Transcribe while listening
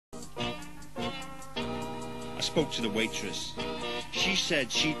I spoke to the waitress. She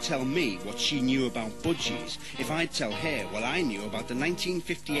said she'd tell me what she knew about budgies if I'd tell her what I knew about the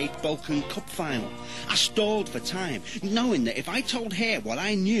 1958 Balkan Cup final. I stalled for time, knowing that if I told her what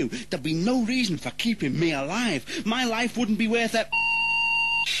I knew, there'd be no reason for keeping me alive. My life wouldn't be worth it.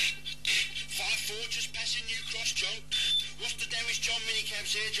 5-4, just passing New Cross, Joe. What's the damage, John?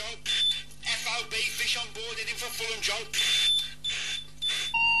 Minicabs here, Joe. FOB, fish on board, heading for Fulham, Joe.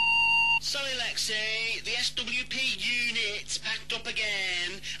 Sorry, Alexei, the SWP unit's packed up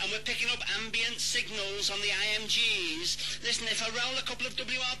again, and we're picking up ambient signals on the IMGs. Listen, if I roll a couple of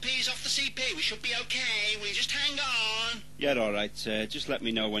WRPs off the CP, we should be okay. Will you just hang on? Yeah, all right. Just let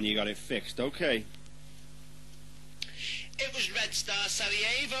me know when you got it fixed, okay? It was Red Star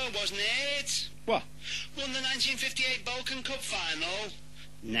Sarajevo, wasn't it? What? Won the 1958 Balkan Cup final.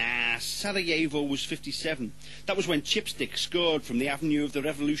 Nah, Sarajevo was 57. That was when Chipstick scored from the Avenue of the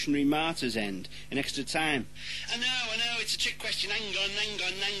Revolutionary Martyrs end in extra time. I know, it's a trick question. Hang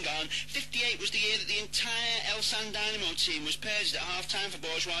on. 58 was the year that the entire El San Dynamo team was purged at half-time for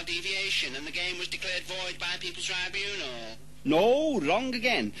bourgeois deviation, and the game was declared void by People's Tribunal. No, wrong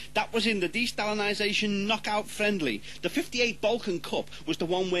again. That was in the de-Stalinisation knockout friendly. The 58 Balkan Cup was the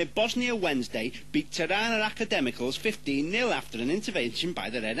one where Bosnia Wednesday beat Tirana Academicals 15-0 after an intervention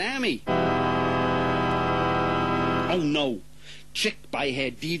by the Red Army. Oh no. Tricked by her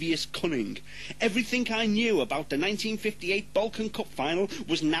devious cunning. Everything I knew about the 1958 Balkan Cup final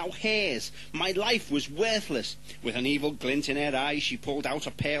was now hers. My life was worthless. With an evil glint in her eye, she pulled out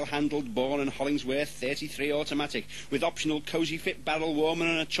a pale-handled Bourne and Hollingsworth 33 automatic, with optional cosy fit barrel warmer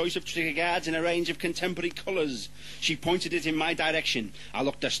and a choice of trigger guards in a range of contemporary colours. She pointed it in my direction. I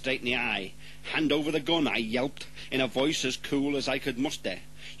looked her straight in the eye. Hand over the gun, I yelped, in a voice as cool as I could muster.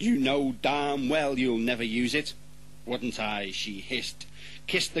 You know damn well you'll never use it. Wouldn't I, she hissed.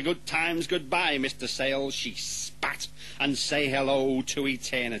 Kiss the good times goodbye, Mr. Sayle, she spat, and say hello to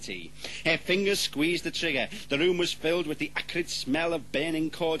eternity. Her fingers squeezed the trigger. The room was filled with the acrid smell of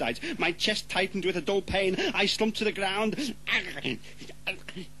burning cordite. My chest tightened with a dull pain. I slumped to the ground.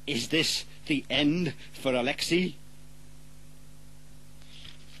 Is this the end for Alexei?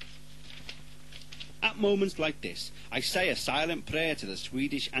 At moments like this, I say a silent prayer to the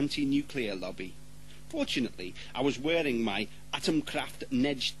Swedish anti-nuclear lobby. Fortunately, I was wearing my Atomkraft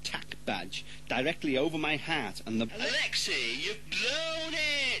Nedge TAC badge directly over my heart and the... Alexei, you've blown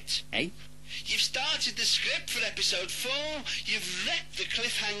it! Eh? You've started the script for episode 4. You've wrecked the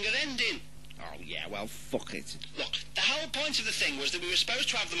cliffhanger ending. Oh, yeah, well, fuck it. Look, the whole point of the thing was that we were supposed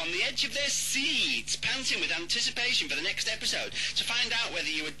to have them on the edge of their seats, panting with anticipation for the next episode, to find out whether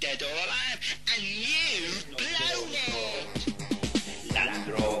you were dead or alive. And you've blown it! Land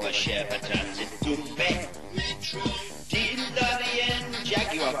Rover, Sherpa Transit, Coupe, Metro, DeLorean,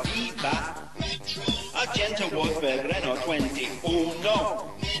 Jaguar Viva, Metro, Argento, Wolfsburg, Renault 21,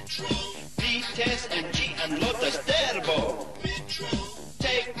 Metro, Vitesse, MG and Lotus Turbo, Metro,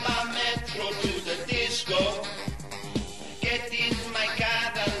 take my Metro to the disco, get in my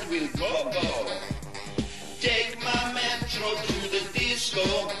car and we'll go. Take my Metro to the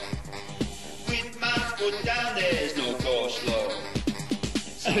disco, with my foot down there's no go slow.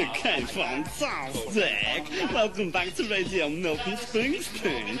 Okay, fantastic. Welcome back to Radio Milton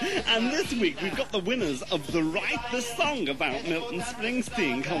Springsteen. And this week we've got the winners of the Write the Song About Milton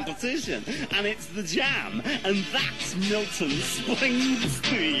Springsteen competition. And it's The Jam. And that's Milton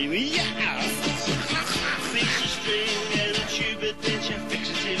Springsteen. Yes! Fix a string and a tube adventure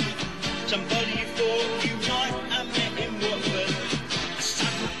fixative. Somebody you thought you might have met in Watford. A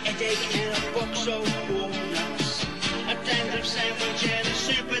sudden headache and a box of walnuts. A dandruff sandwich and a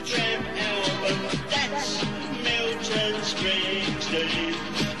Supertramp album. That's Milton Springsteen.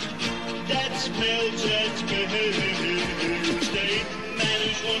 That's Milton Springsteen. Man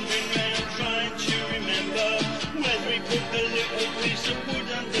who's wandering round trying to remember whether he put a little piece of wood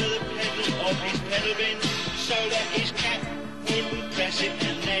under the pedal of his pedal bin so that his cat wouldn't press it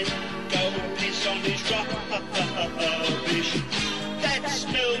and then go and piss on his rubbish. That's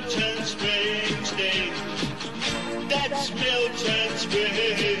Milton Springsteen. That's Milton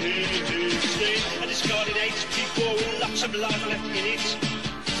Springsteen. A discarded HP4 with lots of life left in it.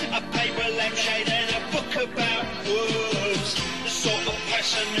 A paper lampshade and a book about wolves. The sort of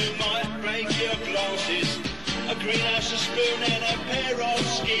person who might break your glasses. A greenhouse, a spoon and a pair of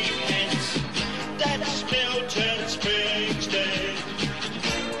ski pants. That's Milton Springsteen.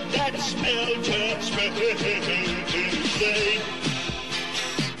 That's Milton Springsteen.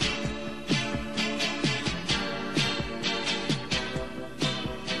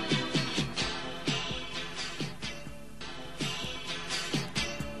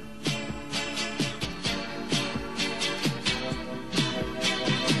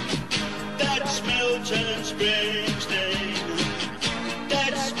 Milton Springsteen.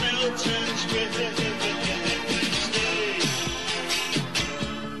 That's Milton Springsteen.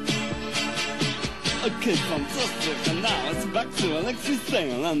 Okay, fantastic. And now it's back to Alexei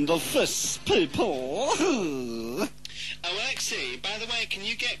Sayle and the Fish People. Oh, Alexei, by the way, can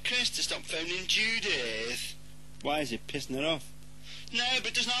you get Chris to stop phoning Judith? Why is it pissing her off? No, but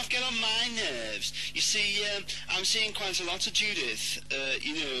it doesn't have to get on my nerves. You see, I'm seeing quite a lot of Judith,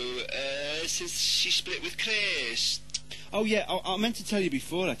 since she split with Chris. Oh, yeah, I meant to tell you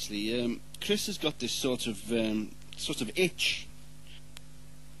before, actually. Chris has got this sort of itch.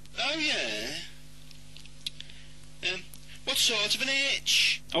 Oh, yeah? What sort of an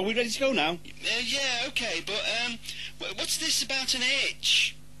itch? Are we ready to go now? Yeah, okay, but, what's this about an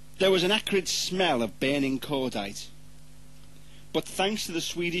itch? There was an acrid smell of burning cordite. But thanks to the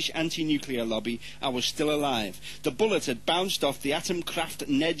Swedish anti-nuclear lobby, I was still alive. The bullet had bounced off the Atomkraft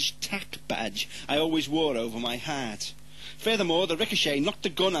Nedge tack badge I always wore over my heart. Furthermore, the ricochet knocked the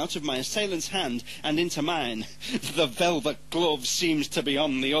gun out of my assailant's hand and into mine. The velvet glove seems to be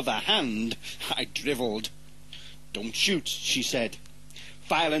on the other hand, I drivelled. Don't shoot, she said.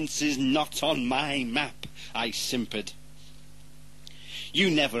 Violence is not on my map, I simpered. You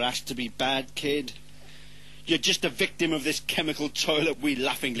never asked to be bad, kid. You're just a victim of this chemical toilet we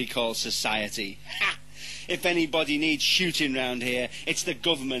laughingly call society. Ha! If anybody needs shooting round here, it's the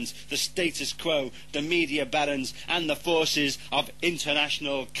government, the status quo, the media barons, and the forces of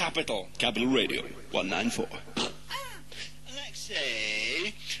international capital. Capital Radio, 194.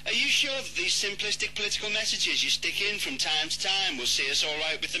 Alexei, are you sure that these simplistic political messages you stick in from time to time will see us all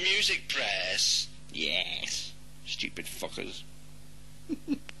right with the music press? Yes. Stupid fuckers.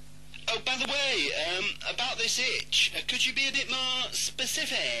 Oh, by the way, about this itch, could you be a bit more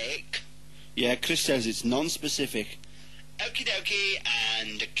specific? Yeah, Chris says it's non-specific. Okie dokie,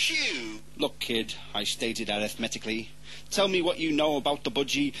 and cue. Look, kid, I stated arithmetically. Tell me what you know about the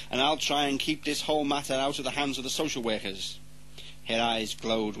budgie, and I'll try and keep this whole matter out of the hands of the social workers. Her eyes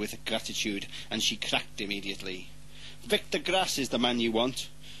glowed with gratitude, and she cracked immediately. Victor Grass is the man you want,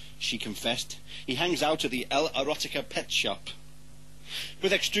 she confessed. He hangs out at the El Erotica pet shop.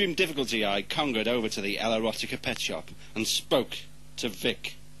 With extreme difficulty, I congered over to the El Erotica pet shop and spoke to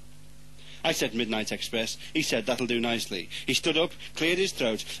Vic. I said Midnight Express. He said that'll do nicely. He stood up, cleared his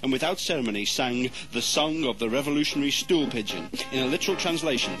throat, and without ceremony sang the song of the revolutionary stool pigeon in a literal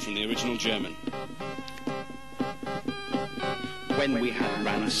translation from the original German. When we had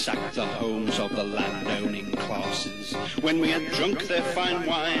ransacked the homes of the landowning classes, when we had drunk their fine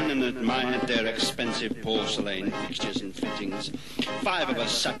wine and admired their expensive porcelain fixtures and fittings, 5 of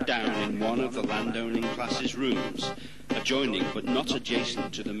us sat down in one of the landowning classes' rooms, adjoining but not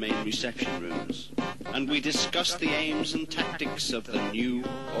adjacent to the main reception rooms, and we discussed the aims and tactics of the new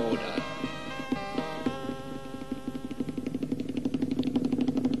order.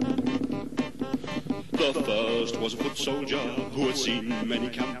 The first was a foot soldier who had seen many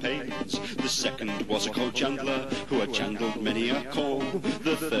campaigns. The second was a coal chandler who had chandled many a coal.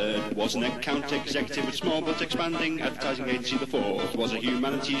 The third was an account executive with small but expanding advertising agency. The fourth was a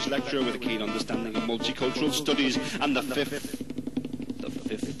humanities lecturer with a keen understanding of multicultural studies. And the fifth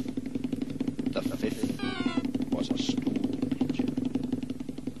was a stool pigeon.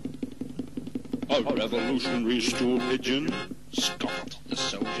 A revolutionary stool pigeon, scoffed the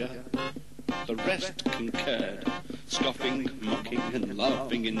soldier. The rest concurred, scoffing, mocking, and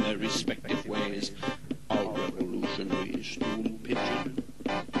laughing in their respective ways. A revolutionary stool pigeon.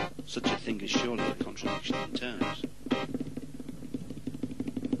 Such a thing is surely a contradiction in terms.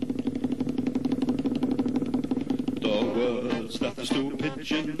 The words that the stool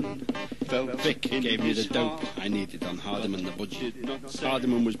pigeon felt. Vic gave me the dope I needed on Hardiman the budget.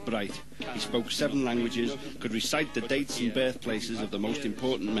 Hardiman was bright. He spoke 7 languages, could recite the dates and birthplaces of the most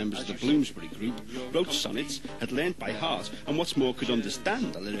important members of the Bloomsbury group, wrote sonnets, had learnt by heart, and what's more, could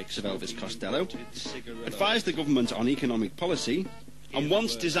understand the lyrics of Elvis Costello, advised the government on economic policy, and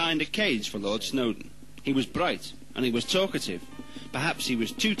once designed a cage for Lord Snowden. He was bright, and he was talkative. Perhaps he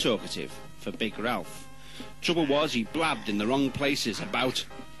was too talkative for Big Ralph. Trouble was, he blabbed in the wrong places about...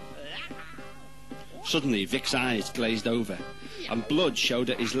 Suddenly, Vic's eyes glazed over, and blood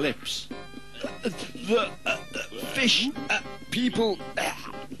showed at his lips. The fish people...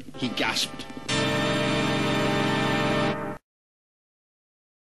 He gasped.